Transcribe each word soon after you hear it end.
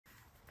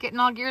Getting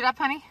all geared up,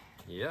 honey?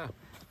 Yeah.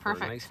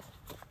 Perfect. For a nice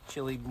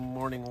chilly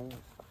morning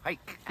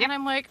hike. Yep. And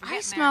I'm like, I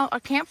smell a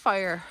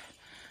campfire.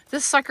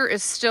 This sucker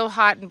is still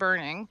hot and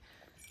burning.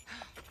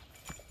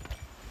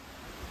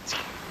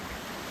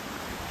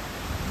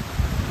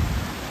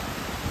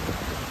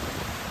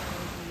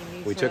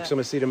 We took some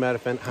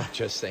acetaminophen. I'm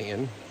just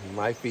saying,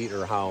 my feet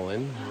are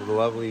howling. The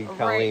lovely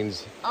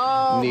Colleen's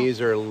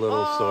knees are a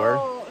little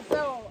sore.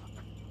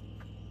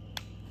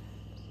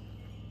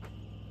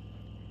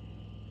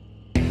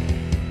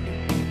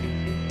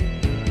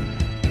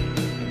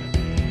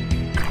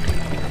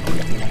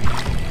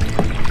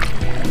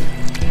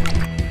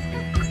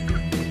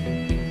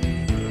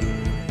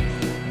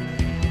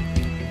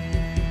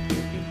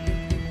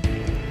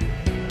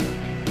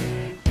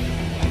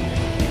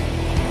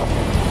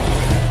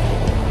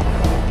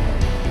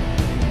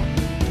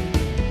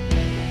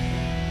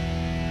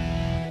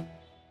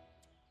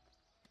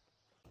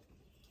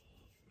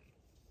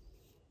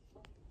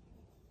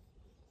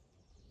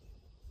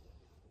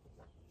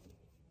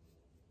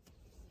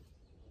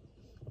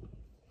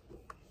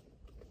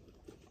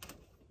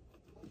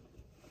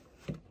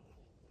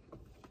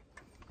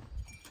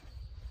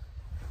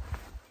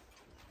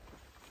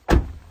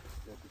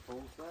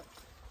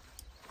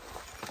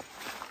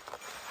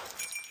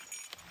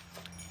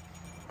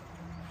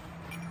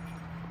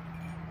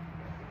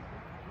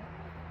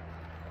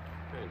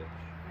 Kind of.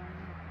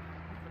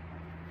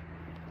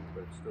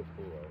 But it's still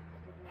cool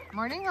out.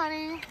 Morning,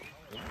 honey.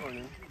 Good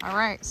morning. All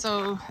right,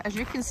 so as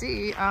you can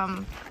see,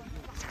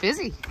 it's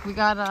busy. We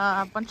got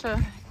a bunch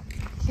of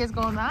kids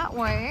going that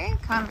way.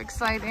 Kind of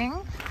exciting.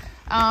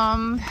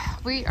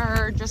 We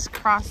are just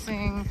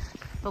crossing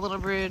the little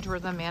bridge where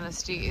the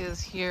Manistee is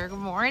here. Good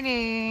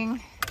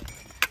morning.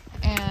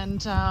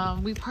 And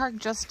we parked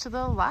just to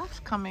the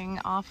left, coming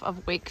off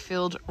of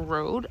Wakefield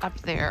Road up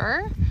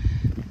there.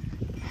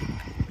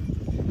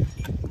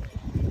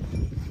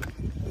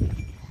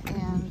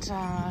 And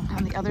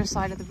on the other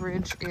side of the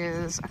bridge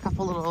is a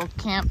couple little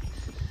camp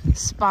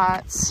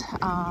spots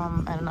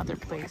and another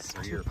place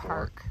to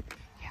park.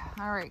 Yeah.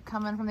 All right,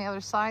 coming from the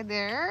other side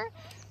there.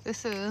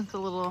 This is the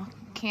little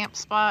camp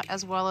spot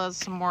as well as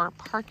some more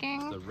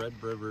parking. The Red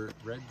Bridge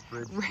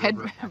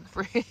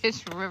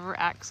River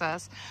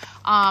access.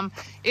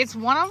 It's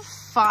one of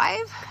 5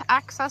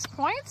 access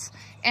points,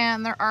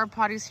 and there are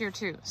potties here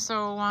too.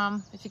 So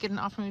if you get an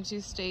opportunity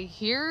to stay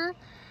here,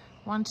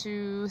 1,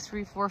 2,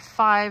 3, 4,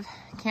 5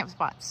 camp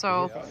spots.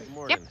 So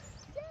yep.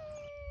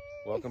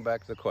 Welcome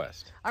back to the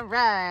quest. All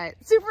right,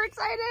 super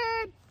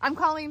excited. I'm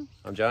Colleen.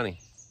 I'm Johnny.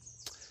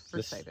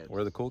 Excited.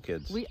 We're the cool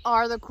kids. We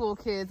are the cool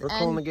kids. We're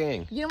cool in the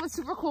gang. You know what's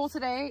super cool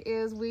today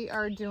is we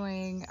are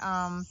doing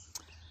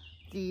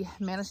the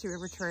Manistee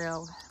River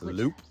Trail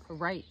Loop.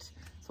 Right.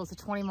 So it's a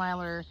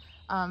 20-miler.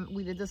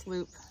 We did this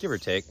loop, give or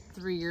take,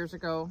 3 years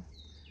ago.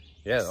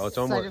 Yeah, it's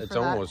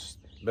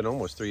been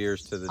almost 3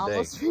 years to the day.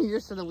 Almost 3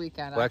 years to the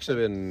weekend. Well,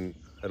 actually,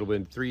 it'll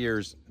be 3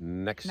 years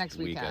next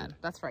weekend.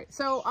 That's right.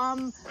 So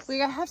we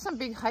have some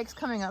big hikes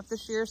coming up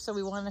this year, so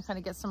we wanted to kind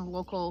of get some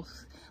local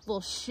little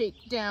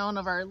shakedown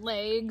of our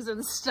legs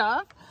and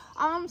stuff.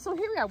 So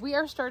here we are. We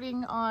are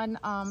starting on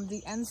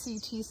the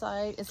NCT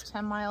side. It's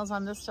 10 miles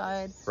on this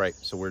side. Right.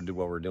 So what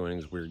we're doing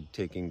is we're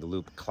taking the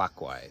loop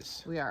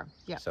clockwise. We are.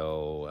 Yeah.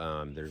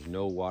 So there's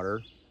no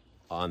water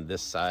on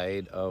this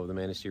side of the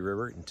Manistee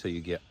River until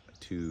you get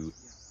to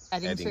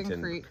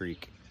Eddington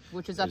Creek,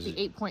 which is at the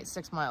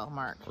 8.6 mile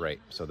mark. Right.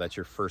 So that's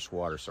your first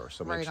water source.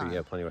 So make sure you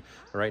have plenty of water.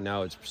 Right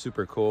now it's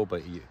super cool,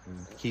 but the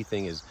key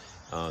thing is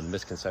the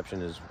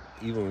misconception is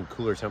even with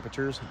cooler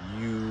temperatures,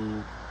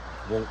 you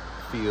won't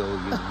feel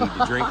you need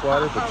to drink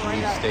water, but you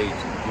need to drink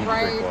water.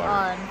 Right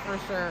on, for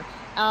sure.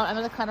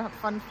 Another kind of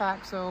fun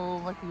fact, so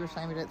like we were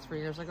saying, we did it 3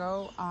 years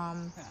ago.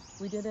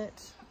 We did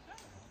it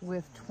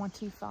with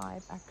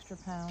 25 extra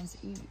pounds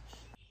each.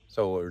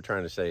 So what we're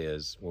trying to say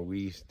is when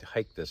we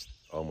hiked this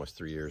almost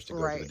 3 years to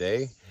go to the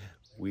day,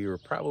 we were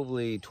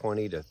probably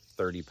 20 to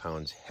 30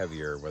 pounds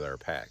heavier with our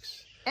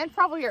packs. And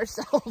probably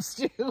ourselves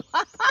too.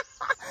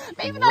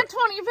 Maybe not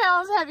 20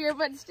 pounds heavier,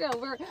 but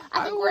still,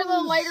 I think we're a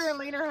little lighter and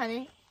leaner,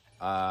 honey.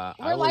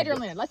 We're lighter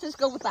and leaner. Let's just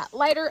go with that.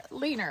 Lighter,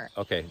 leaner.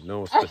 Okay,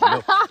 no but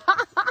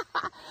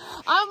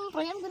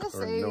I am gonna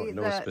say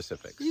no that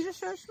specifics. You just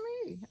showed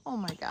me. Oh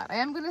my God! I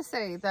am gonna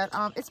say that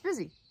it's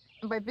busy.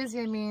 And by busy,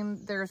 I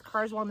mean there's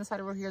cars along the side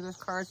over here. There's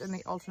cars in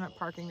the alternate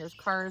parking. There's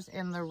cars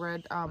in the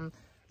Red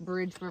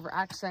Bridge River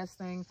access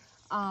thing.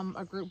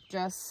 A group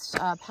just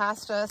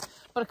passed us,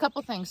 but a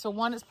couple things. So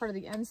one is part of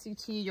the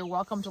NCT. You're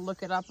welcome to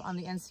look it up on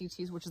the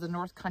NCTs, which is the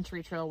North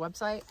Country Trail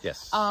website.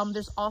 Yes.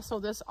 There's also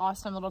this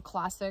awesome little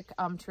classic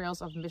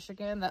Trails of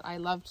Michigan that I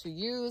love to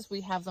use.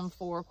 We have them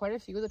for quite a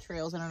few of the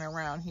trails in and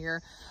around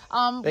here.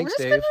 Thanks,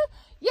 Dave.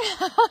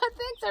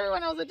 Thanks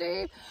everyone else,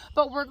 Dave.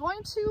 But we're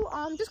going to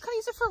just kind of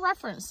use it for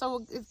reference.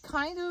 So it's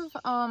kind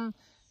of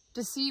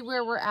to see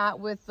where we're at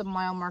with the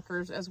mile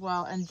markers as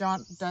well. And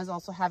John does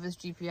also have his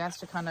GPS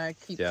to kind of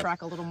keep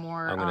track a little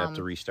more. I'm gonna have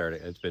to restart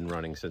it. It's been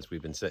running since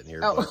we've been sitting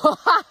here.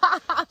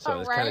 Oh. So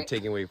it's kind of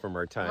taking away from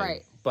our time.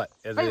 Right. But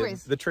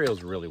anyways, the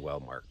trail's really well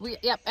marked.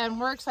 Yep, and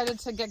we're excited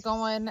to get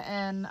going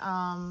and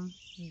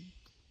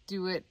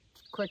do it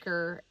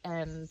quicker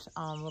and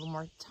a little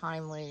more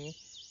timely.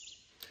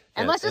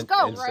 And let's just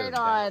go right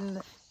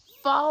on.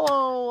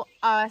 Follow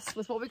us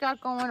with what we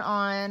got going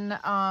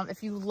on.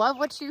 If you love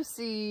what you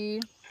see,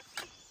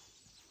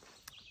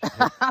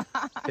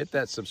 hit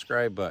that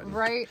subscribe button.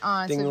 Right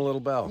on. Ding the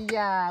little bell.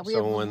 Yeah, we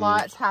have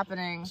lots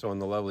happening. So when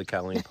the lovely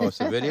Colleen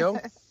posts a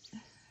video,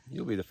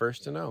 you'll be the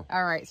first to know.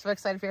 All right, so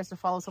excited for you guys to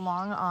follow us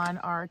along on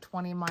our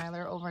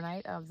 20-miler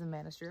overnight of the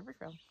Manistee River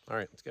Trail. All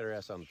right, let's get our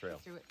ass on the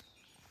trail. Let's do it.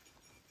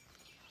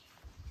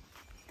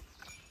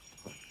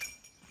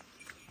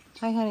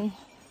 Hi, honey.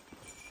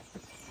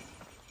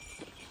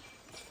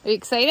 Are you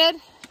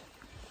excited?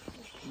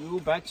 You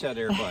betcha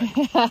there, bud.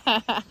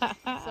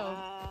 So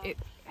it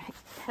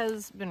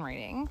has been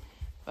raining,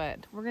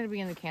 but we're going to be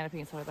in the canopy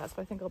and stuff like that,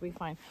 so I think I'll be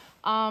fine.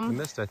 The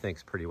mist, I think,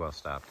 is pretty well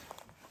stopped.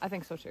 I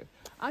think so too.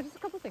 Just a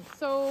couple things.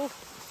 So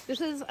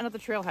this is another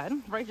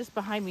trailhead right just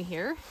behind me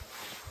here.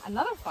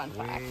 Another fun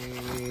fact.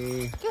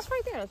 Just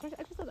right there. That's right,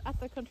 I just said at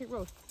the country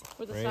road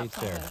where the stop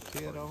sign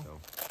is.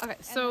 Okay,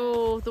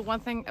 so the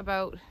one thing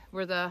about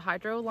where the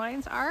hydro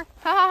lines are,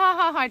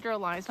 hydro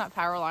lines, not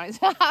power lines.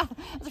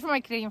 That's for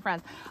my Canadian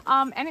friends.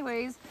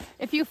 Anyways,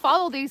 if you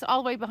follow these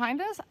all the way behind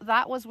us,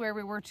 that was where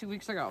we were 2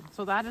 weeks ago.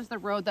 So that is the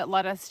road that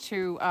led us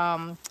to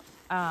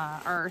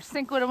our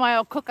Cinco de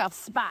Mayo cook-off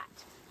spot.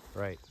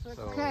 Right.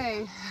 So.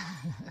 Okay,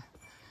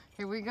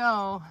 here we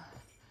go.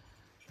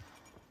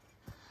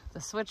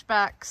 The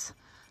switchbacks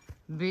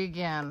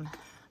begin.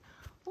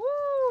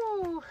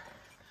 Woo!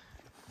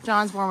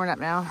 John's warming up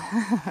now.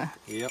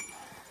 Yep.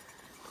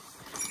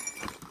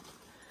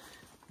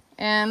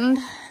 And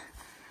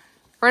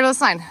right on the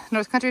sign,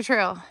 North Country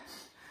Trail.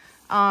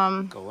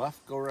 Go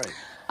left, go right.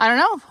 I don't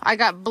know. I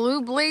got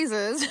blue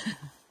blazes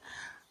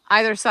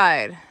either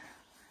side.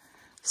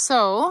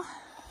 So,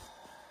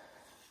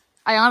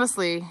 I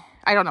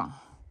don't know.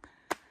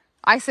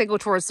 I say go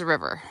towards the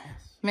river.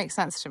 Makes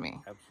sense to me.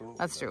 Absolutely.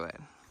 Let's do it.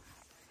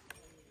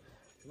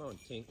 Come on,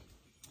 Tink.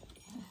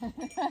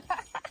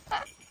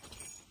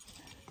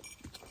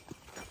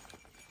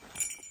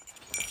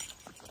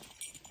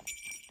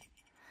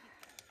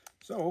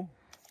 So,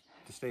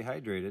 to stay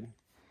hydrated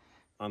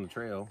on the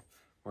trail,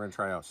 we're gonna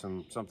try out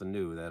something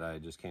new that I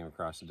just came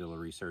across to do a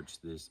research.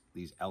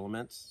 These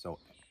elements, so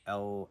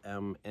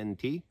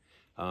LMNT,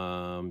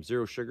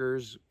 0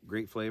 sugars,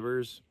 great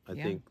flavors. I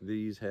think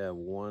these have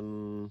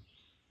 2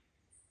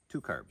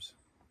 carbs,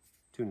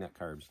 2 net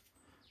carbs.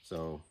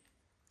 So,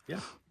 yeah.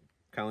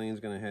 Colleen's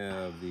gonna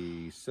have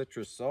the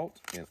citrus salt,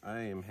 and I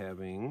am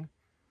having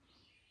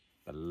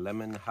the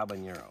lemon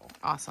habanero.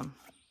 Awesome.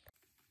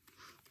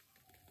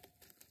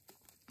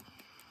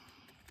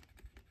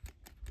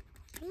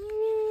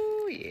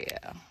 Ooh,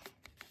 yeah.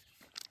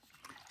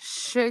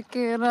 Shake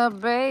it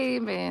up,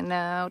 baby,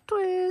 now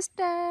twist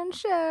and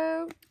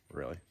shout.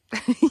 Really?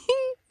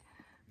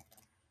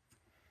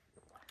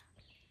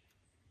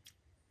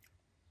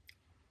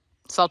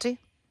 Salty?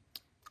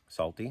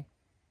 Salty.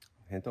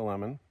 Hint of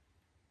lemon.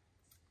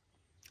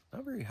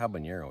 Not very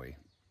habanero-y.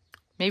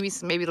 Maybe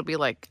it'll be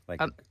like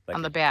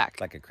on the back.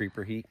 Like a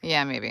creeper heat?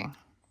 Yeah, maybe.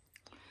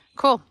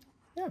 Cool.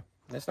 Yeah,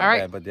 that's not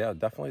bad, but yeah,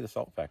 definitely the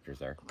salt factor's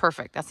there.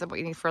 Perfect. That's what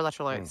you need for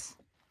electrolytes.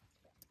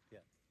 Yeah.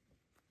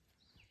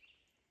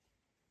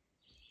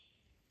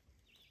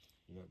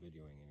 You're not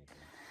videoing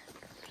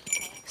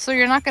anything. So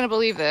you're not going to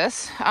believe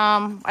this.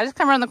 I just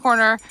come around the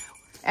corner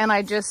and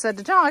I just said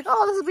to John, like,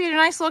 oh, this would be a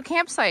nice little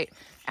campsite.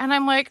 And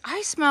I'm like,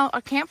 I smell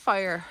a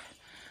campfire.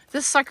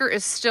 This sucker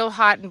is still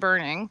hot and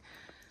burning.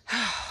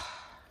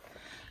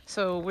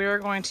 So we're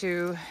going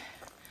to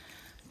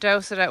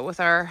douse it out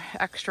with our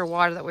extra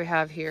water that we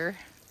have here.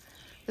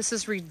 This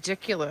is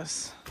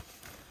ridiculous.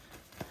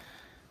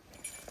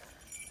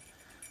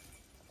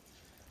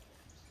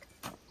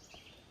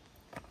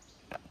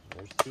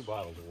 There's 2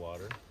 bottles of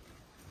water.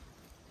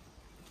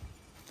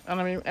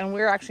 And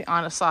we're actually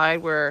on a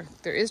side where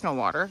there is no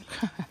water.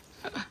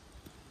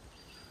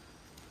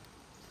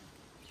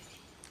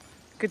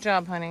 Good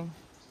job, honey.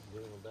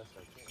 Doing the best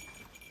I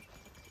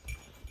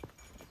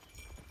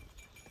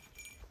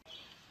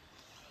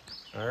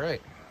can. All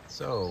right,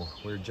 so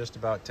we're just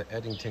about to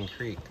Eddington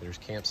Creek. There's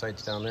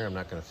campsites down there. I'm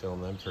not going to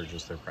film them for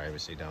just their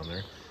privacy down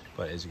there.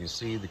 But as you can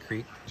see, the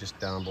creek just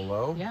down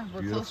below. Yeah,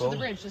 we're beautiful. close to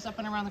the bridge, just up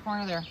and around the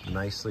corner there.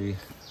 Nicely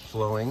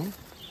flowing.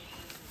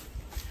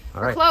 All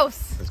we're right,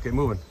 close. Let's get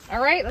moving.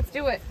 All right, let's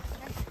do it.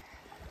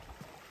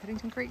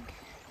 Eddington Creek.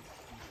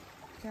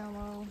 Down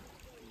low.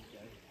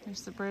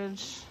 There's the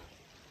bridge.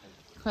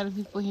 Quite a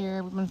few people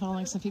here. We've been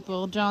following some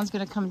people. John's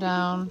gonna come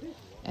down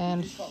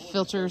and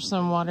filter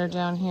some water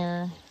down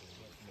here.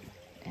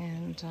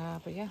 And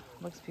but yeah,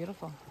 looks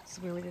beautiful. This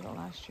is where we did it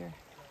last year.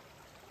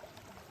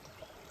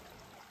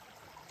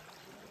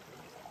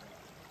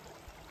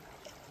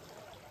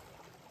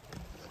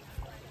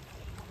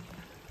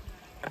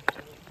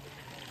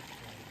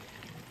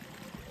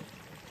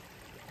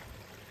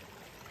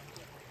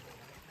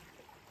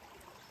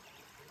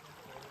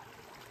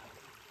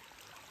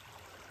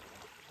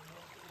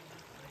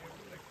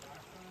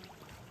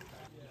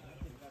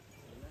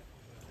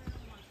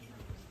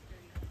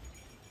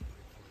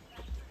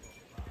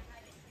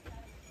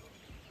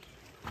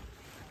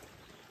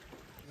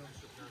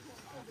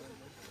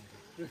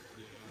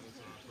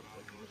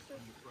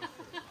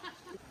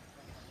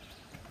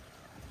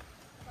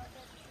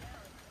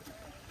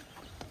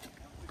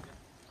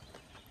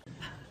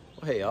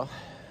 Hey y'all,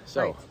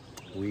 so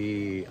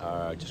we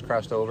just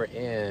crossed over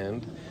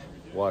and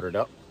watered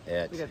up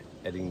at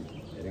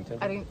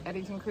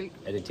Eddington Creek.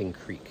 Eddington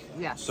Creek.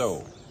 Yes.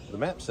 So the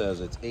map says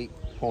it's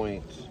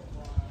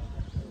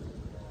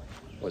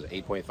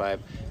 8.5.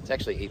 It's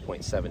actually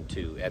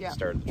 8.72 at the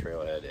start of the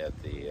trailhead at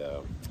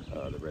the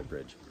Red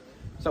Bridge.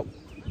 So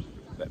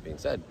that being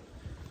said,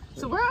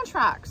 so we're on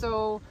track.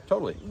 So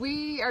totally,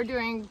 we are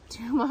doing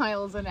 2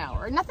 miles an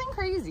hour. Nothing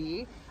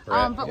crazy,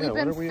 but we've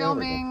been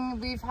filming.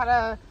 We've had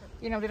a,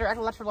 did our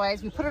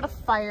electrolytes. We put out a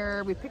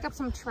fire. We picked up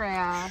some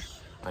trash.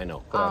 I know,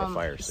 put out a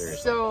fire,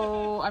 seriously.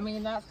 So, I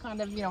mean, that's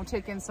kind of,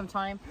 taken some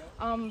time.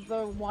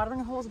 The watering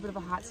hole is a bit of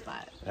a hot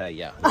spot.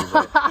 Yeah.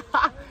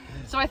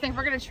 So I think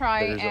we're going to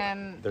try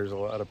there's a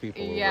lot of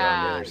people over on the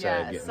other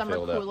side getting some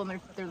filled are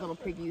cooling their little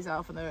piggies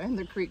off in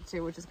the creek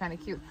too, which is kind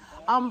of cute.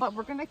 But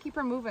we're going to keep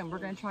her moving. We're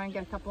going to try and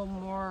get a couple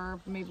more,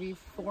 maybe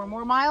 4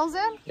 more miles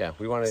in. Yeah,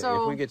 we want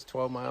to, if we get to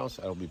 12 miles,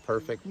 that'll be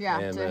perfect. Yeah,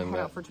 and to head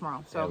out for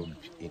tomorrow. So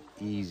an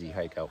easy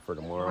hike out for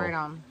tomorrow. Right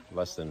on.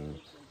 Less than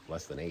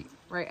 8.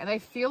 Right, and I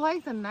feel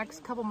like the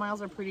next couple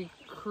miles are pretty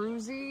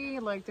cruisy,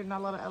 like there's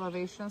not a lot of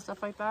elevation and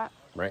stuff like that.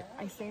 Right.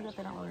 I say that,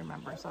 they don't really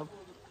remember, so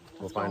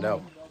we'll find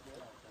out.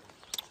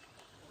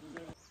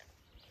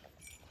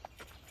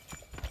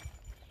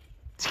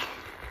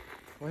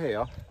 Well, hey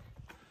y'all.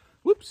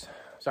 Whoops,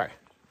 sorry.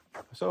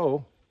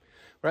 So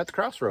we're at the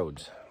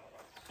crossroads.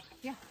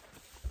 Yeah.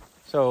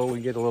 So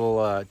we get a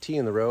little T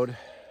in the road.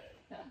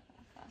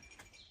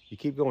 You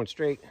keep going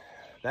straight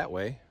that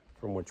way,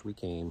 from which we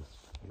came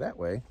that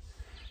way.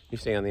 You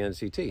stay on the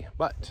NCT,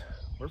 but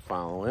we're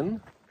following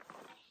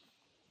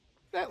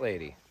that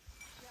lady.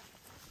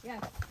 Yeah.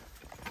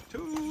 To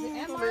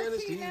the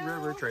Manistee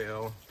River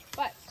Trail.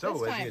 But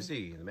so as you can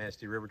see, the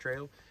Manistee River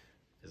Trail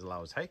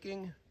allows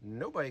hiking,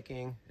 no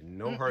biking, and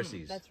no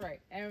horses. That's right.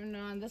 And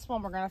on this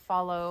one, we're going to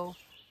follow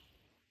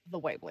the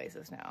white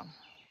blazes now.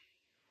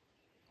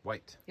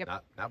 White,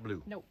 not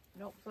blue. Nope.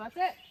 So that's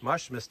it.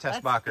 Mush, Miss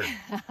Tessbacher.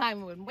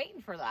 I'm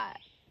waiting for that.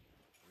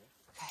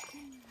 Okay.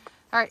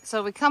 All right,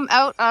 so we come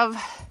out of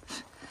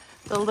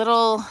the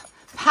little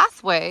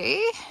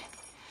pathway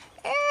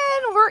and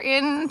we're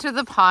into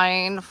the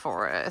pine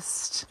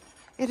forest.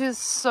 It is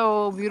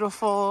so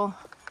beautiful.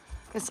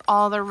 It's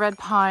all the red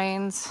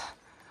pines.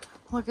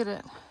 Look at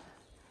it.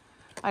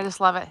 I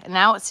just love it. And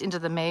now it's into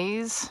the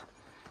maze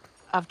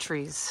of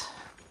trees.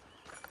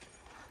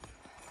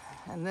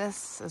 And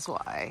this is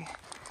why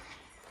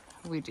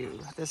we do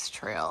this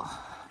trail.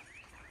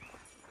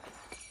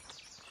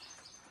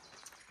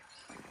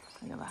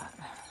 Look at that.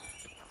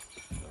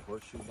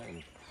 Horseshoe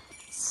Bend.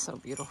 So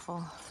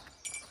beautiful.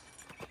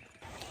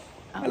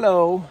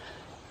 Hello.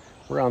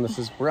 We're on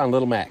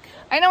Little Mac.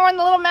 I know we're on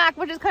the Little Mac,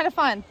 which is kind of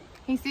fun.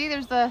 You see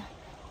there's the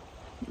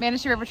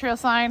Manistee River Trail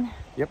sign.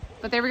 Yep.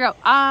 But there we go.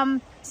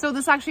 So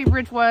this actually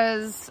bridge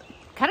was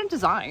kind of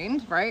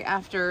designed right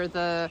after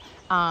the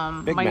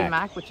Mighty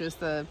Mac, which is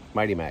the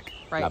Mighty Mac,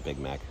 right? Not Big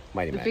Mac.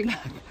 Mighty Mac. Big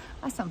Mac.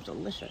 That sounds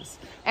delicious.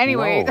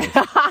 Anyway, no,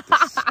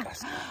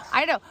 disgusting.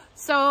 I know.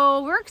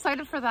 So we're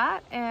excited for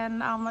that, and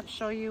let's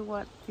show you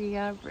what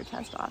the bridge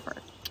has to offer.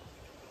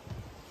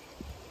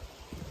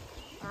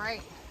 All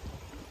right,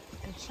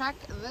 and check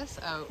this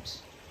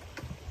out.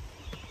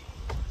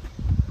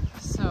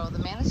 So the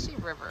Manistee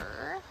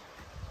River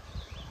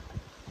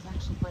is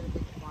actually quite a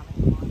big body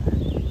of water.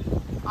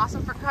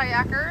 Awesome for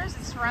kayakers.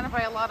 It's surrounded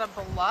by a lot of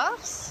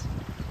bluffs.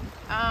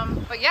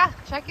 But yeah,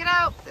 check it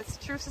out. It's a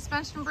true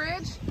suspension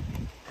bridge.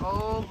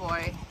 Oh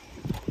boy,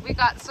 we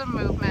got some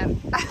movement.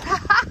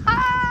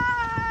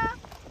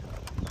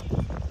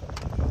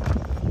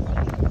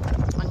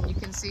 And you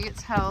can see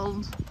it's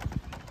held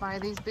by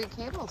these big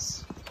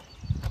cables.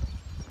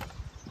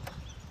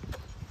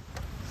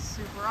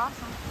 Super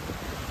awesome.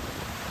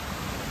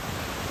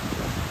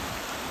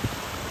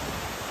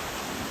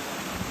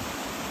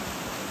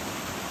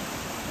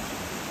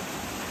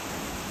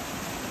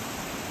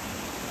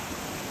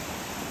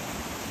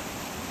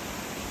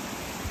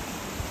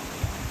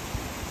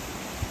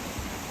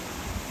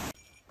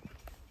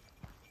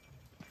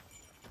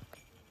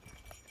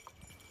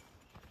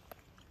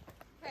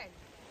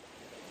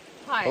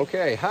 Hi.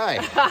 Okay, hi.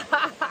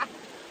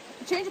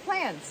 Change of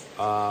plans.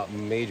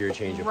 Major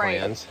change of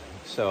plans.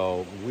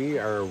 So we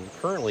are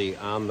currently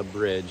on the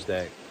bridge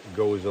that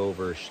goes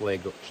over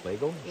Schlegel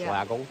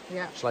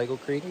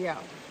Creek. Yeah.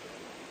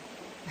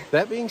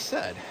 That being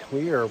said,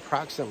 we are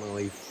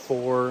approximately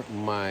 4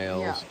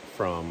 miles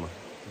from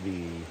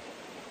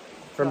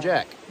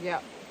Jack. Yeah.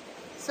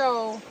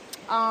 So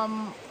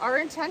our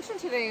intention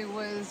today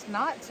was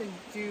not to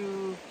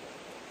do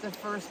the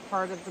first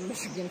part of the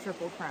Michigan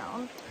Triple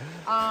Crown.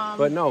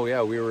 But no,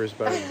 yeah, we were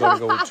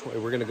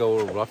going to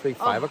go roughly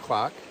 5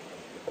 o'clock,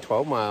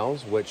 12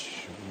 miles,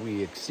 which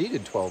we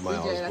exceeded 12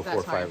 miles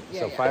before 5. Yeah,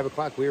 so 5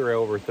 o'clock, we were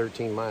over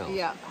 13 miles.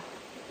 Yeah.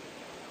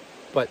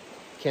 But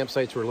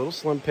campsites were a little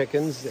slim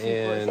pickings,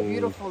 and it's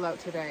beautiful out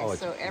today. Oh,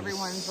 so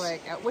everyone's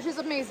like, which is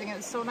amazing, and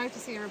it's so nice to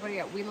see everybody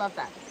out. We love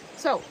that.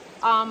 So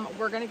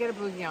We're gonna get a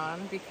boogie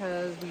on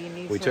because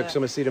we took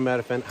some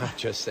acetaminophen.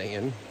 Just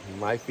saying,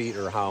 my feet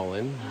are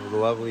howling. The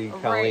lovely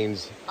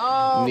Colleen's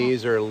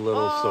knees are a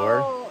little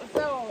sore.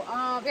 So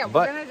yeah,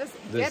 we're gonna just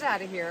get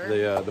out of here.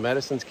 The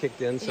medicine's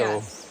kicked in,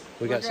 so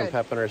we got some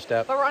pep in our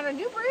step. But we're on a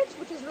new bridge,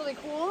 which is really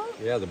cool.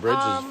 Yeah, the bridge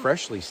is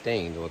freshly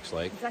stained. It looks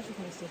like it's actually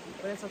kind of sticky,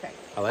 but it's okay.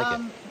 I like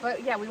it.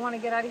 But yeah, we want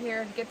to get out of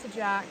here, get to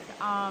Jack.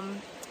 I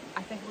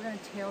think we're gonna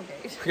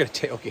tailgate. We're gonna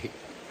tailgate.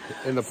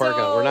 In the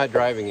parking lot. We're not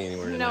driving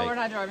anywhere tonight. No, we're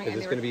not driving anywhere.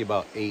 It's going to be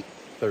about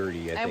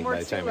 8:30, I think, by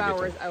the time we get to. And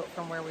we're 2 hours out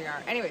from where we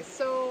are. Anyway,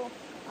 so,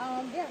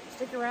 yeah,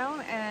 stick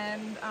around,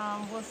 and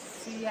we'll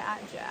see you at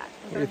Jack.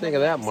 What do you think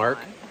of that, Mark?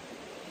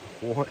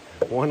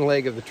 One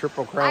leg of the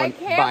Triple Crown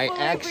by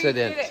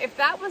accident. If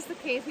that was the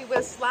case, we would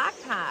have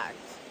slack-packed.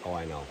 Oh,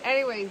 I know.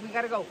 Anyways, we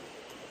got to go.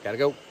 Got to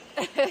go.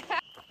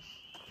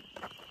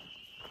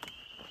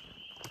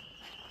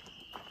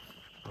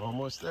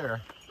 Almost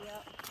there.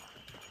 Yep.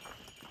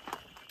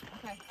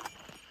 Okay.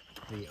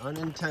 The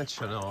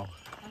unintentional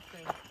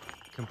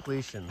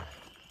completion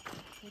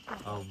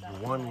of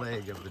one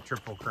leg of the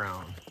Triple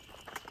Crown.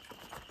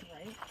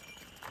 Right.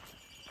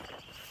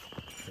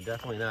 We're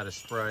definitely not as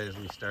spry as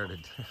we started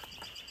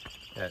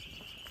at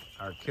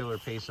our killer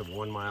pace of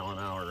 1 mile an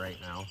hour right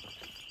now.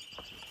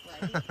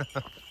 Right.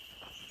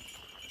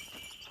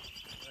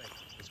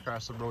 Let's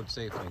cross the road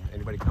safely.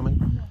 Anybody coming?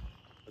 No.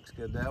 Looks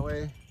good that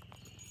way.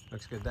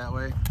 Looks good that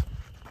way.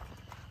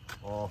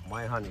 Oh,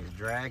 my honey's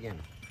dragging.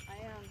 I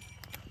am.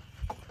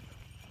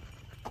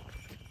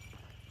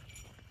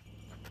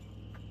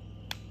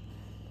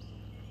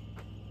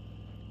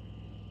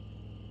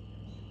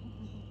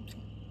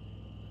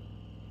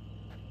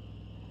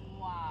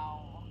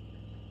 Wow.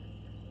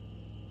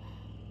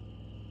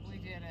 We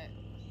did it.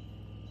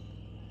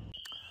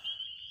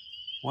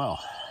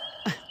 Well.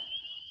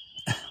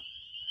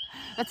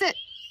 That's it.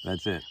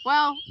 That's it.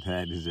 Well.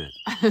 That is it.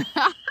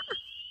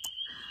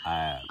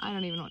 I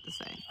don't even know what to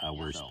say.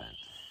 We're spent.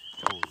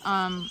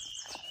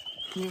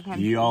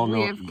 You all know.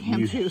 We have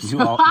camp juice. We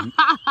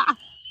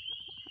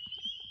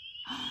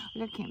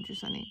got camp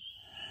juice, honey.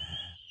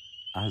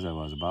 As I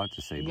was about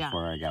to say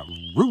before I got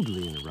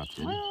rudely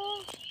interrupted,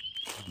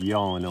 you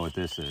all know what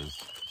this is.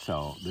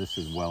 So this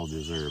is well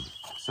deserved.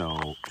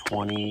 So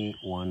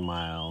 21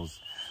 miles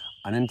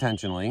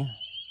unintentionally.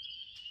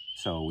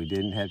 So we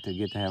didn't have to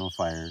get to have a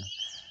fire.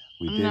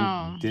 We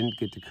didn't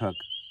get to cook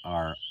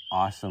our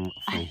awesome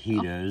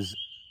fajitas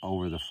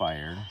over the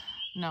fire.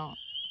 No.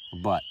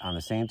 But on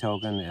the same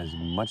token, as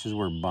much as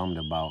we're bummed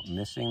about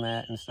missing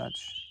that and such,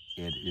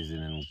 it is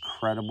an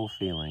incredible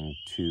feeling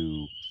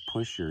to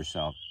push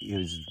yourself.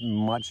 As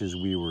much as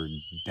we were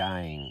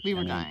dying. We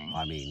were dying.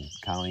 I mean,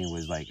 Colleen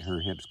was like, her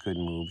hips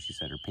couldn't move. She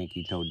said her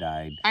pinky toe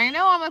died. I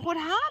know. I'm like, what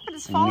happened?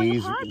 It's falling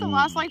apart the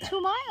last like 2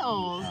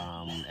 miles.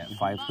 At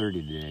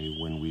 5:30 today,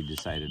 when we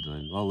decided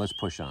to, well, let's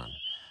push on.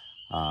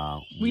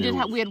 We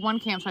had one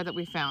campsite that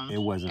we found.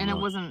 It wasn't a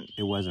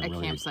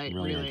really campsite.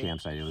 Really a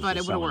campsite. It was but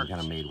just it would have someone worked.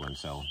 kind of made one,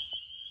 so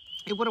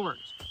it would have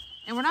worked.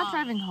 And we're not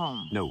driving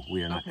home. No,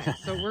 we are not. Okay,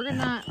 so we're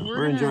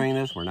enjoying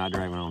this. We're not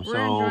driving home. We're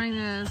enjoying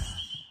this.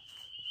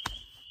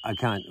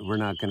 We're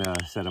not gonna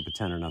set up a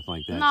tent or nothing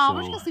like that. No, so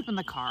we're just gonna sleep in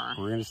the car.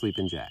 We're gonna sleep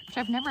in Jack. Which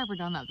I've never ever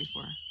done that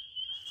before,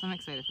 so I'm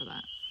excited for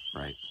that.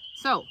 Right.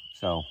 So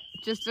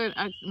just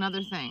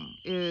another thing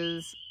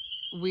is,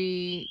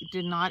 we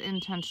did not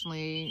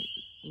intentionally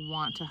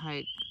want to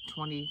hike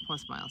 20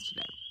 plus miles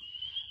today,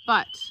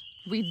 but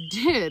we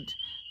did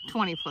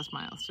 20 plus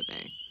miles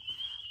today.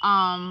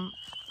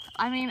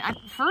 I mean,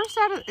 first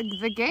out of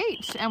the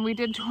gate, and we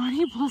did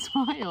 20 plus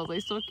miles. I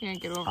still can't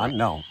get over it.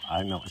 No,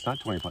 I know it's not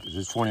 20 plus.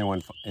 It's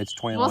 21. It's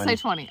 21. We'll say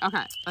 20.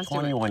 Okay, let's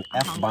 21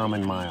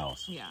 F-bombing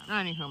miles. Yeah.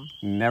 Anywho.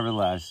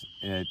 Nevertheless,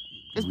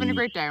 it's been a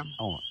great day.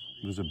 Oh,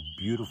 it was a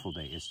beautiful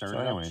day. It started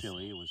out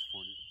chilly. It was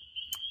 40.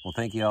 Well,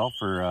 thank you all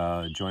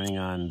for joining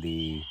on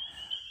the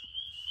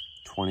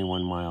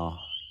 21-mile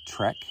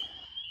trek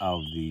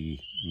of the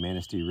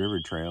Manistee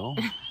River Trail.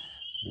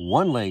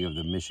 One leg of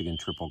the Michigan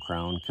Triple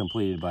Crown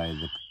completed by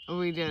the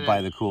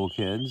cool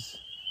kids,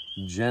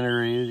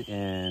 generated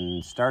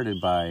and started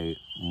by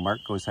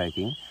Mark Goes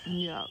Hiking.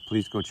 Yeah.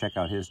 Please go check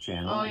out his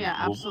channel. Oh yeah,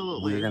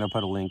 absolutely. We're gonna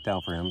put a link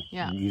down for him.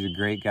 Yeah. He's a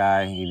great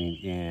guy,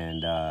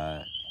 and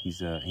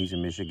he's a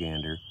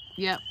Michigander.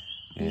 Yep.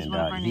 He's and one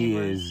of our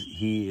neighbors.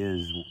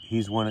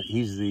 He's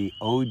the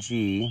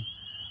OG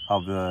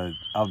of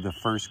the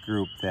first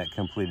group that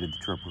completed the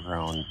Triple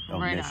Crown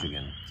of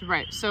Michigan.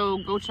 Right. So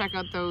go check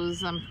out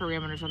those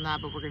parameters on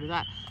that, but we're going to do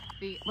that.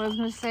 What I was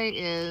going to say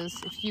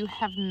is, if you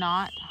have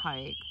not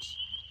hiked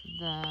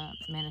the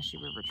Manistee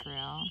River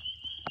Trail,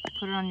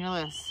 put it on your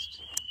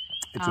list.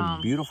 It's a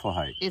beautiful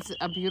hike. It's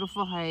a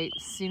beautiful hike.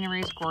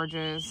 Scenery is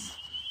gorgeous.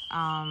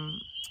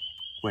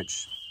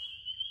 Which,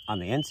 on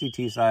the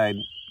NCT side,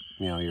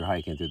 you're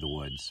hiking through the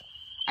woods.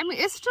 I mean,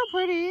 it's still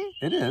pretty.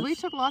 It is. We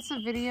took lots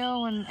of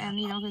video and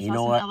there's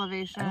lots of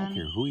elevation. I don't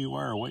care who you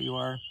are or what you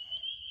are.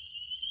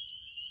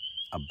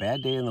 A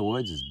bad day in the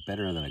woods is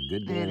better than a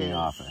good day in the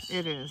office.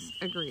 It is.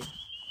 Agreed.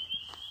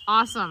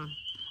 Awesome.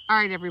 All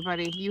right,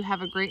 everybody. You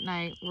have a great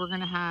night. We're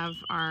going to have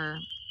our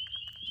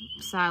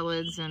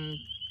salads and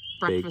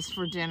breakfast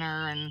for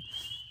dinner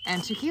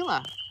and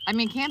tequila. I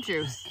mean, camp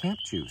juice. Camp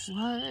juice.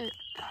 What?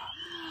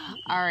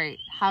 All right.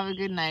 Have a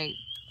good night.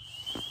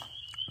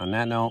 On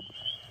that note,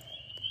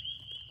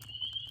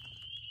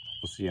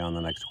 we'll see you on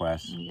the next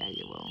quest. Yeah,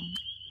 you will.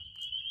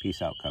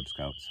 Peace out, Cub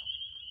Scouts.